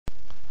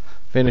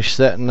Finished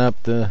setting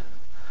up the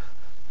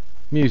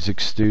music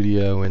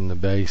studio in the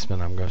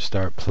basement I'm going to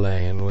start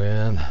playing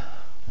with.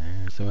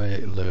 There's the way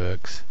it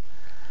looks.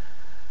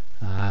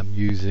 I'm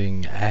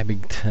using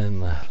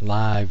Abington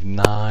Live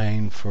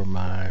 9 for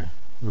my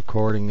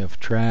recording of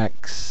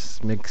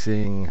tracks,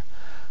 mixing,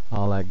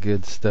 all that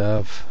good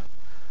stuff.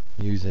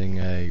 Using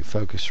a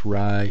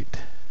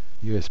Focusrite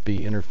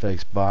USB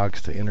interface box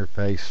to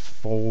interface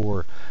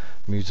 4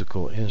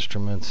 musical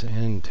instruments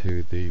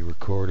into the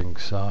recording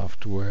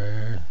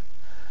software.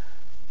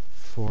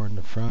 4 in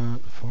the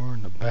front, 4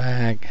 in the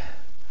back,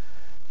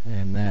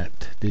 and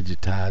that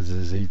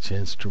digitizes each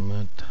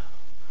instrument.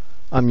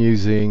 I'm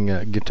using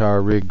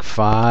Guitar Rig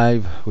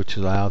 5, which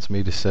allows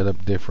me to set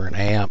up different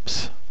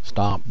amps,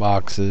 stomp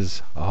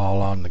boxes,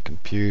 all on the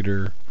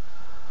computer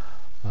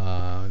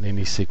in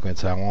any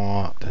sequence I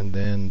want. And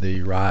then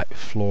the right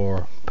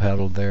floor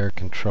pedal there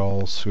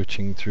controls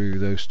switching through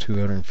those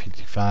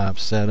 255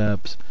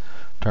 setups,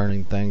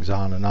 turning things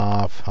on and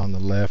off. On the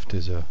left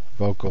is a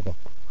vocal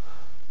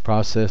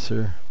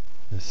processor.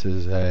 This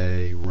is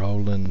a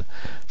Roland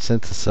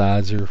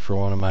synthesizer for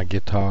one of my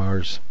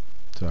guitars,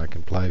 so I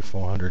can play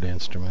 400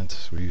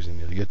 instruments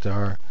using the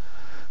guitar.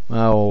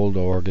 My old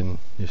organ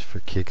just for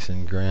kicks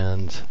and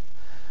grins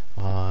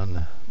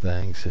on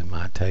things. It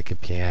might take a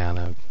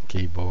piano,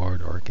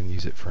 keyboard, or I can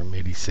use it for a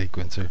MIDI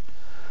sequencer.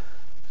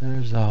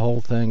 There's the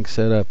whole thing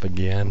set up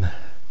again.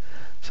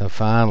 So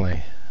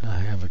finally I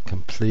have a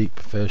complete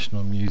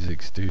professional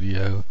music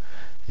studio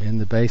in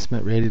the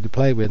basement ready to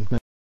play with.